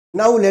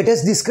Now let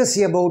us discuss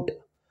about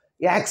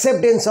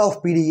acceptance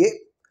of PDA.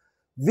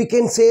 We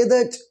can say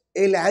that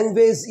a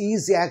language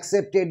is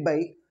accepted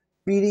by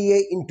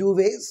PDA in two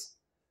ways.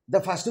 The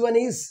first one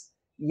is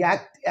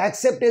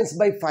acceptance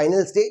by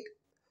final state.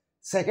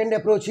 Second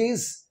approach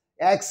is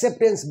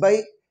acceptance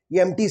by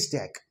empty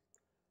stack.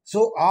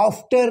 So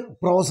after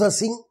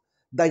processing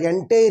the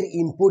entire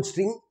input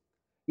string,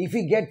 if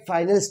we get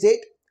final state,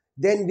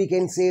 then we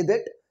can say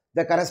that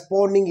the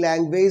corresponding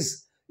language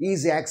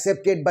is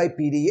accepted by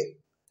PDA.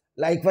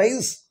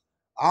 Likewise,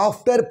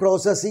 after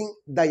processing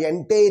the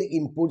entire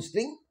input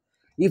string,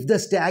 if the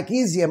stack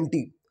is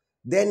empty,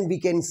 then we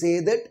can say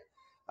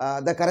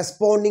that the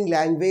corresponding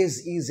language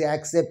is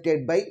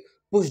accepted by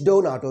push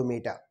down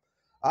automata.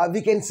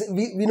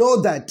 We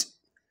know that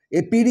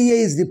a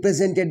PDA is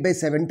represented by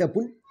 7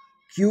 tuple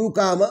q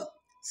comma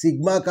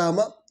sigma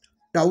comma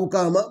tau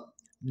comma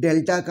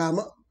delta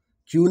comma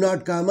q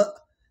naught comma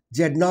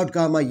z naught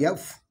comma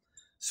f.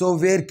 So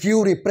where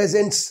q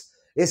represents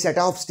a set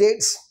of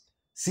states,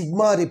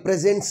 sigma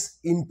represents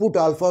input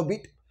alpha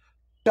bit,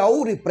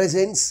 tau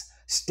represents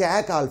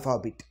stack alpha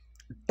bit.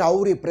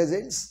 Tau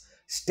represents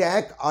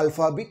stack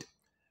alpha bit.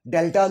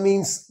 Delta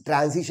means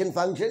transition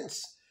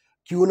functions.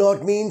 Q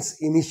naught means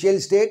initial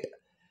state.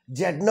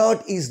 Z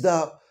naught is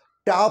the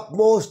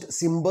topmost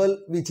symbol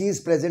which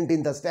is present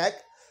in the stack.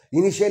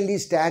 Initially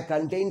stack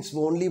contains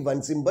only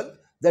one symbol,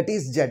 that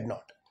is Z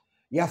naught.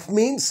 F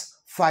means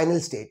final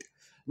state.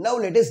 Now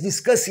let us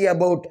discuss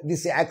about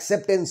this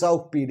acceptance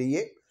of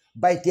PDA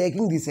by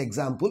taking this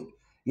example.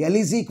 L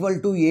is equal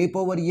to a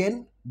power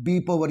n,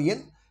 b power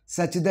n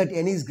such that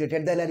n is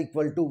greater than or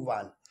equal to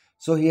 1.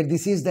 So here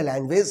this is the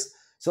language.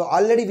 So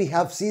already we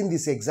have seen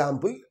this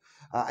example.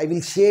 I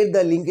will share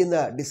the link in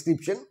the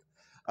description.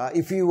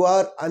 If you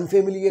are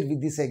unfamiliar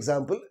with this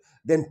example,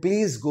 then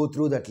please go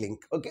through that link.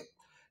 Okay.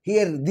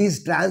 Here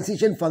these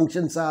transition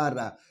functions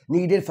are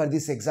needed for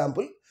this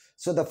example.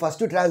 So the first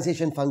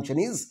transition function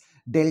is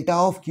delta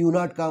of q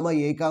naught comma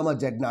a comma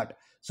z naught.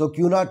 So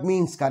q naught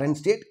means current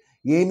state,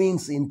 a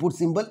means input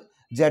symbol,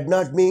 z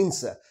naught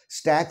means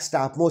stack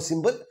topmost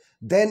symbol.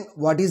 Then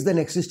what is the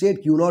next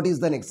state? Q naught is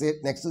the next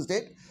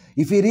state.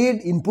 If we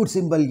read input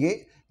symbol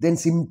a, then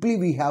simply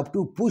we have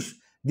to push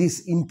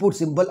this input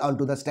symbol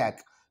onto the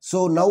stack.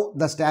 So now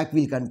the stack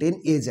will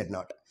contain a z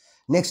naught.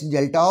 Next,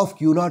 delta of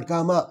q naught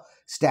comma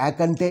stack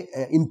contain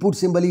input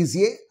symbol is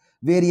a,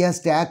 where a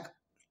stack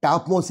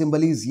topmost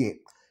symbol is a.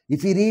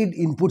 If we read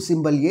input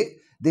symbol a,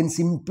 then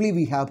simply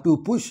we have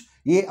to push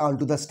a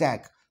onto the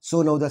stack.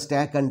 So now the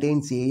stack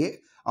contains a.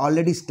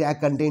 Already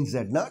stack contains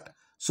z naught.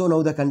 So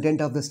now the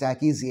content of the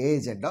stack is a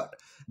z naught.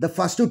 The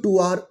first two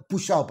are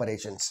push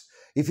operations.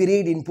 If we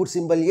read input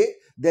symbol a,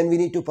 then we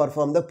need to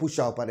perform the push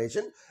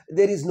operation.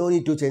 There is no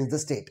need to change the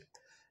state.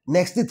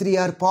 Next three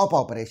are pop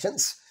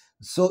operations.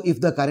 So if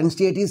the current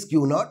state is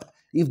q naught,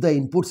 if the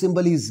input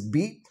symbol is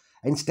b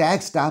and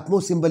stack's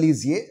topmost symbol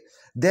is a,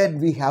 then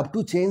we have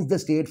to change the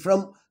state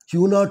from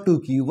q naught to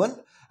q1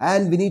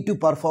 and we need to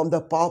perform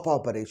the pop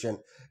operation.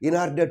 In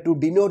order to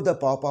denote the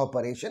pop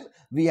operation,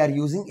 we are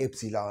using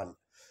epsilon.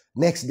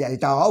 Next,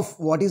 delta of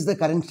what is the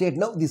current state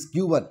now? This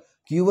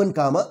q1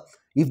 comma,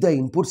 if the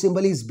input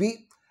symbol is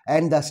b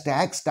and the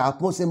stack's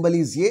topmost symbol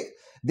is a,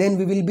 then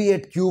we will be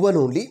at q1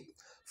 only.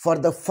 For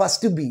the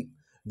first b,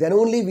 then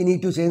only we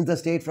need to change the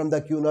state from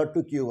the q0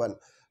 to q1.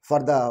 For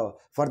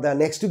the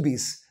next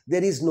b's,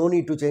 there is no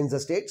need to change the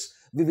states.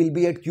 We will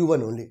be at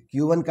q1 only.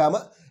 q1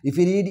 comma, if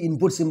we read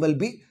input symbol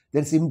b,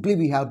 then simply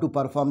we have to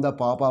perform the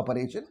pop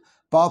operation.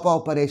 Pop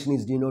operation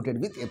is denoted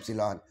with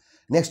epsilon.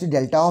 Next,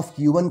 delta of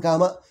q1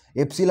 comma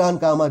epsilon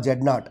comma z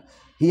naught.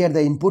 Here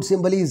the input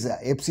symbol is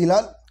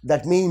epsilon.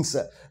 That means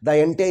the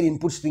entire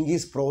input string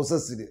is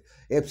processed.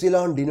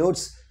 Epsilon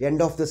denotes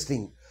end of the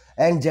string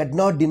and z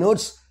naught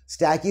denotes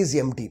stack is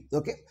empty.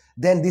 Okay.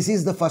 Then this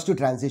is the first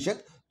transition,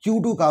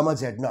 q2 comma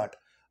z naught.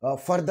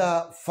 For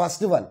the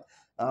first one,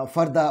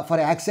 for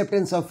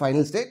acceptance of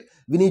final state,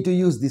 we need to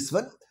use this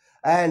one.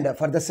 And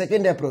for the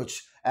second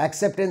approach,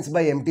 acceptance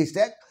by empty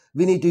stack,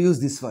 we need to use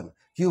this one,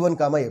 q1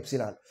 comma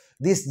epsilon.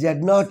 This z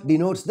naught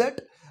denotes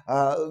that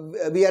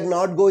we are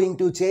not going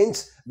to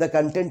change the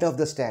content of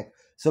the stack.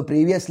 So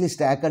previously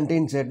stack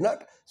contained z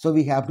naught, so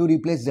we have to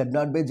replace z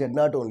naught by z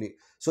naught only.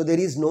 So there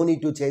is no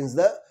need to change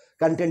the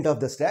content of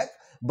the stack,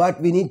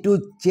 but we need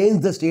to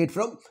change the state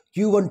from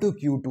q1 to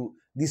q2.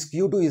 This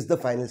q2 is the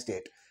final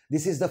state.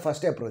 This is the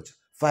first approach,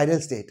 final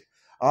state.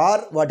 Or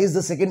what is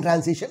the second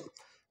transition?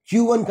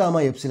 q1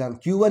 comma epsilon.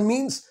 q1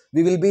 means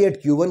we will be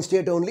at q1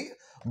 state only,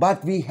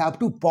 but we have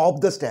to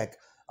pop the stack.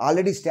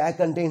 Already stack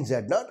contains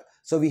z naught,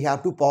 so we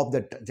have to pop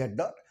that z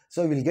naught.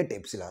 So we will get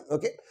epsilon.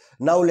 Okay.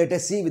 Now let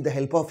us see with the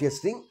help of a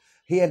string.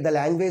 Here the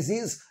language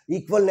is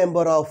equal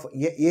number of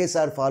A's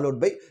are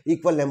followed by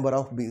equal number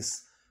of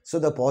B's. So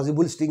the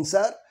possible strings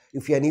are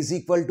if n is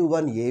equal to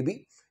 1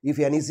 AB, if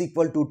n is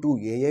equal to 2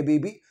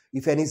 AABB,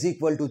 if n is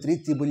equal to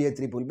 3 triple A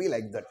triple B,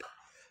 like that.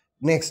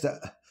 Next,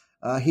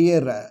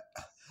 here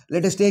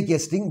let us take a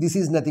string. This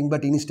is nothing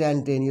but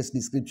instantaneous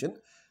description.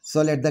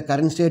 So let the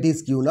current state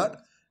is Q0,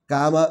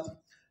 comma,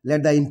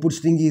 let the input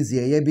string is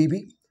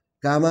AABB,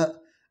 comma,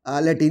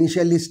 Let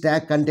initially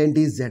stack content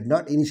is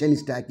Z0. Initially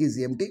stack is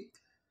empty.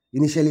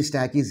 Initially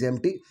stack is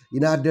empty.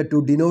 In order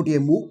to denote a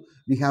move,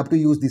 we have to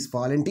use this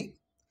fallen T.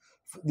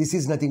 This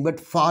is nothing but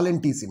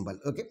fallen T symbol.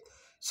 Okay.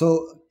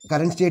 So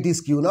current state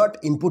is Q0.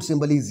 Input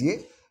symbol is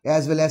A,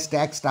 as well as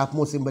stack stop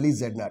move symbol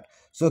is Z0.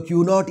 So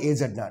Q0 A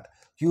Z0.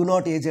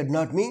 Q0 A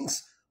Z0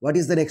 means what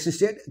is the next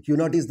state?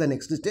 Q0 is the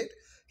next state.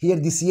 Here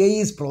this A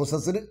is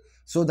processed.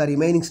 So the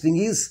remaining string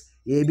is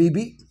ABB.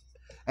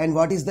 And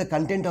what is the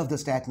content of the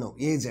stack now?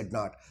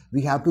 AZ0.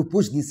 We have to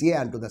push this A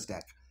onto the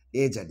stack.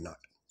 AZ0.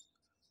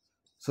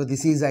 So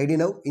this is ID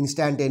now.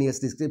 Instantaneous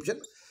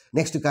description.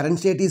 Next current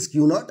state is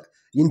Q0.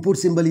 Input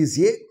symbol is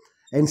A.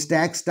 And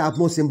stack stop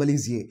move symbol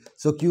is A.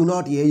 So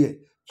Q0 AA.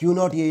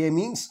 Q0 AA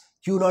means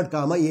Q0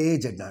 comma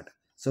AZ0.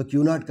 So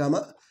Q0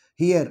 comma.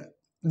 Here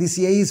this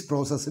A is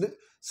processed.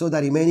 So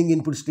the remaining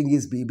input string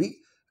is BB.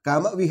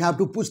 Comma. We have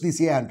to push this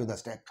A onto the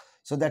stack.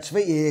 So that's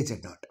why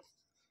AZ0.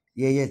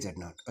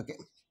 AZ0. Okay.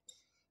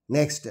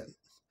 Next,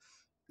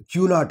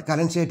 Q0,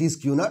 current state is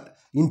Q0,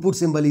 input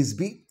symbol is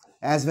B,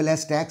 as well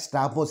as stack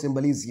stop move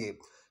symbol is A.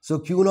 So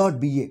Q0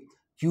 BA.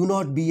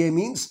 Q0 BA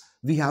means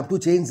we have to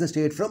change the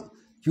state from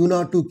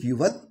Q0 to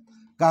Q1,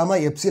 comma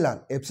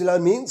epsilon.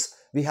 Epsilon means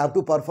we have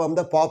to perform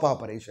the pop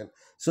operation.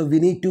 So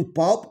we need to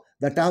pop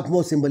the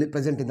topmost symbol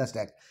present in the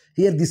stack.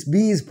 Here this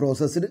B is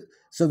processed,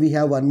 so we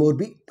have one more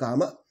B,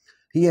 comma.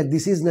 Here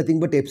this is nothing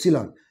but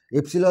epsilon.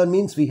 Epsilon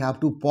means we have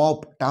to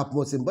pop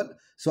topmost symbol.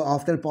 So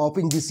after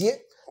popping this A,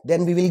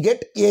 then we will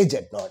get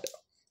AZ0.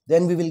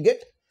 Then we will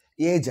get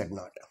AZ0.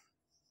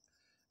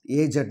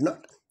 AZ0.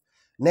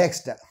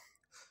 Next,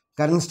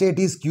 current state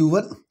is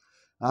Q1.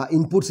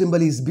 Input symbol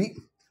is B,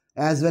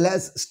 as well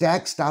as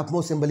stack stop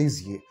move symbol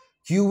is A.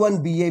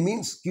 Q1 BA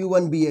means we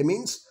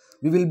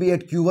will be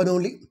at Q1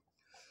 only.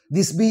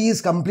 This B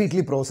is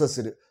completely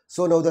processed.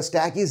 So now the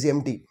stack is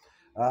empty.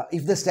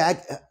 If the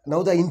stack,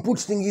 now the input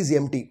string is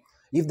empty.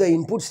 If the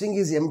input string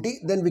is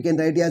empty, then we can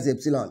write it as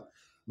epsilon.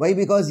 Why?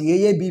 Because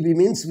AABB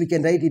means we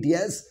can write it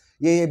as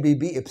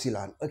AABB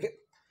epsilon. Okay.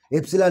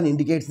 Epsilon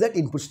indicates that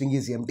input string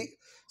is empty.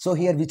 So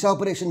here which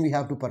operation we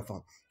have to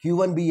perform?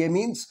 Q1BA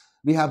means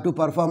we have to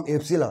perform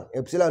epsilon.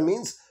 Epsilon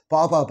means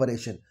pop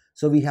operation.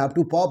 So we have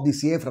to pop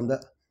this A from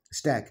the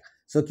stack.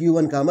 So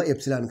Q1 comma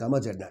epsilon comma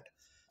Z0.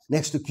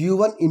 Next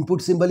Q1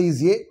 input symbol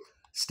is A.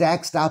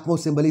 Stack stop move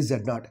symbol is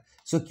Z0.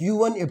 So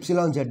Q1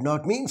 epsilon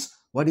Z0 means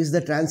what is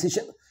the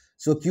transition?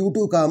 So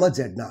Q2 comma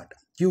Z0.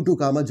 Q2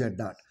 comma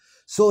Z0.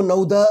 So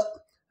now the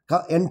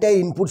entire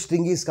input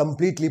string is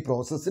completely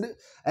processed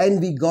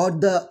and we got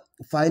the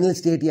final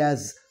state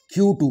as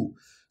Q2.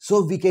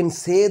 So we can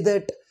say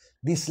that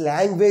this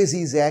language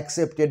is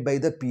accepted by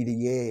the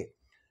PDA.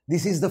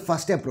 This is the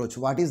first approach.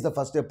 What is the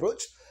first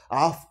approach?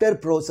 After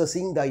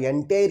processing the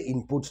entire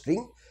input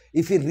string,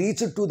 if we reach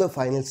to the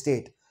final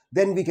state,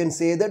 then we can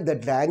say that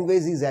that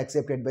language is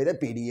accepted by the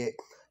PDA.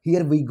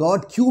 Here we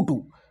got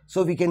Q2.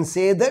 So we can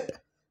say that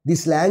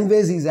this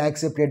language is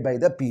accepted by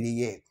the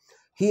PDA.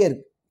 Here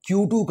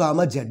Q2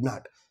 comma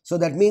Z0. So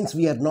that means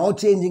we are now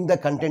changing the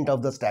content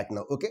of the stack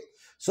now. Okay.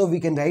 So we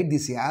can write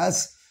this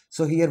as,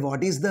 so here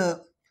what is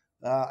the,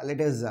 let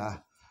us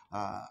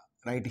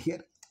write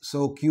here.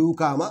 So Q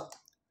comma,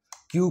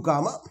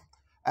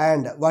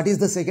 and what is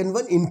the second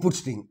one? Input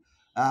string.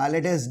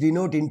 Let us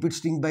denote input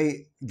string by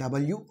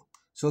W.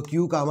 So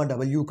Q comma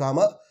W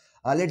comma.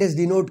 Let us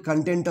denote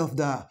content of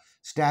the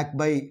stack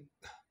by,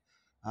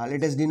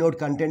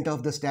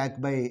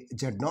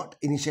 Z0.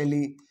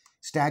 Initially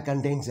stack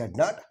contains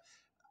Z0.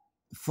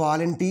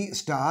 Fallen T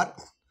star.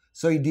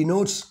 So it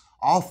denotes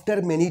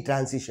after many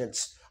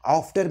transitions,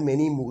 after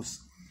many moves.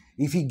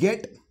 If we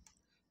get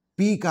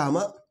P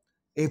comma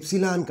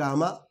epsilon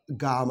comma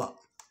gamma,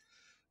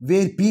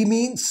 where P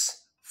means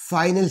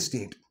final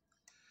state,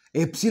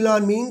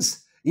 epsilon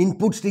means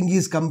input string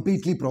is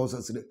completely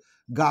processed,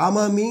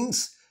 gamma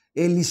means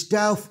a list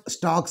of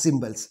stack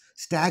symbols.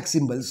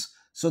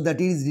 So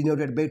that is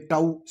denoted by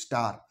tau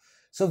star.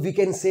 So we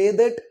can say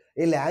that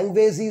a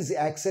language is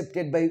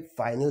accepted by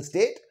final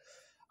state.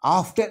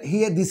 After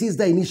here, this is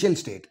the initial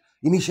state,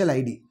 initial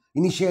ID,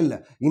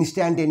 initial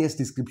instantaneous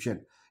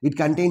description. It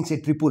contains a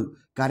triple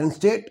current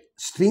state,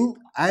 string,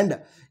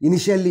 and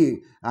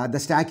initially the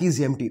stack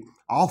is empty.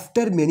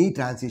 After many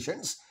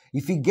transitions,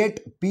 if we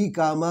get P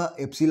comma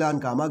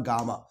epsilon comma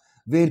gamma,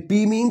 where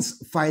P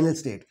means final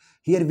state,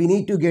 here we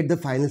need to get the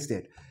final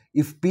state.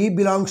 If P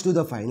belongs to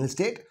the final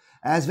state,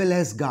 as well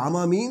as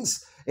gamma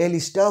means a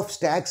list of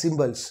stack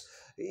symbols.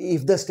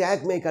 If the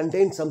stack may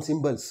contain some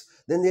symbols,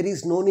 then there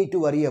is no need to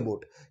worry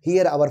about.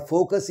 Here our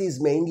focus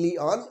is mainly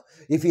on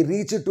if we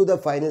reach it to the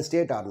final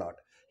state or not.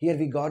 Here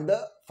we got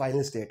the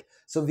final state.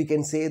 So we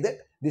can say that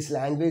this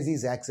language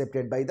is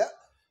accepted by the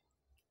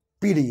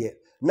PDA.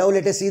 Now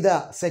let us see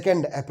the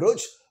second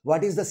approach.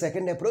 What is the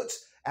second approach?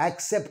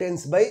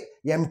 Acceptance by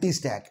empty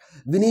stack.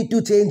 We need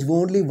to change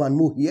only one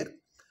move here.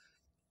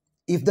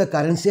 If the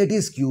current state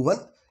is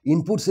Q1,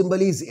 input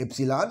symbol is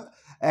epsilon,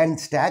 and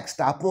stack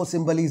topmost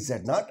symbol is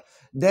Z0,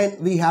 then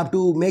we have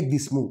to make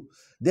this move.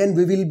 Then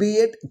we will be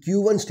at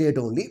Q1 state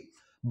only,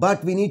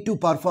 but we need to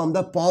perform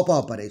the pop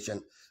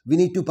operation. we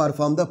need to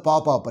perform the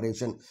pop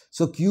operation.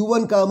 So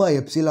Q1 comma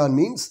epsilon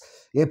means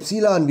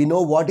epsilon, we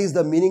know what is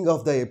the meaning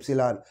of the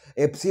epsilon.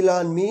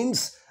 Epsilon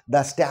means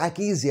the stack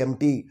is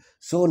empty.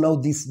 So now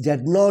this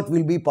Z0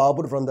 will be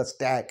popped from the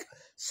stack.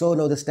 So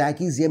now the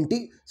stack is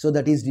empty. So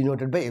that is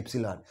denoted by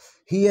epsilon.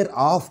 Here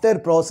after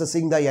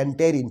processing the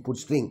entire input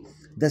string,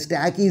 the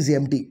stack is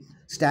empty.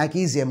 Stack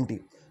is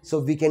empty. So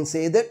we can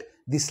say that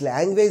this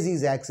language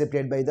is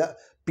accepted by the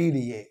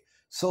PDA.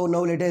 So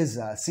now let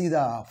us see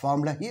the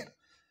formula here.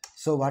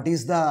 So what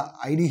is the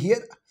ID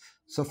here?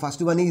 So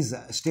first one is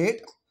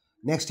state.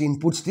 Next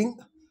input string.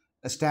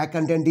 Stack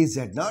content is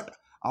Z0.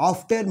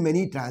 After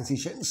many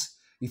transitions,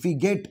 if we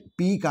get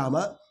P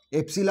comma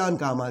epsilon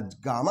comma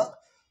gamma.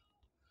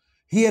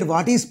 Here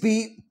what is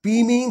P?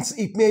 P means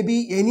it may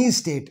be any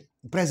state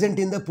present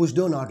in the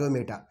pushdown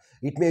automata.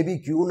 It may be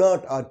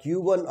Q0 or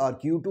Q1 or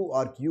Q2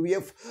 or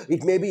QF.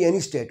 It may be any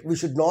state. We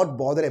should not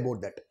bother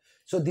about that.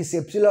 So this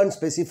epsilon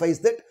specifies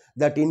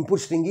that input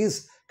string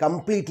is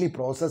completely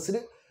processed,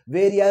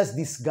 whereas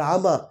this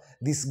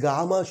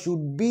gamma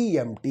should be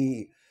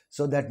empty.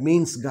 So that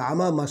means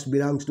gamma must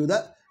belongs to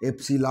the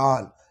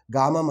epsilon.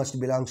 Gamma must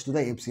belongs to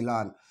the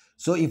epsilon.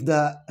 So if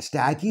the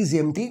stack is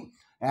empty,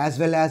 as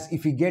well as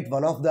if we get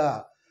one of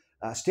the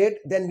state,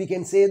 then we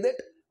can say that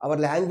our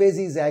language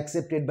is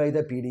accepted by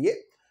the PDA.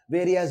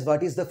 Whereas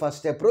what is the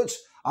first approach?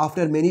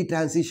 After many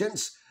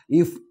transitions,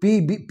 if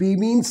P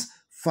means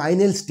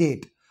final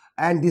state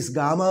and this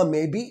gamma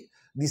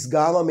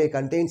may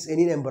contains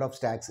any number of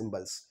stack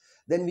symbols,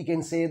 then we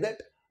can say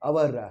that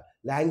our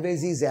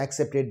language is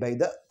accepted by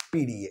the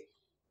PDA.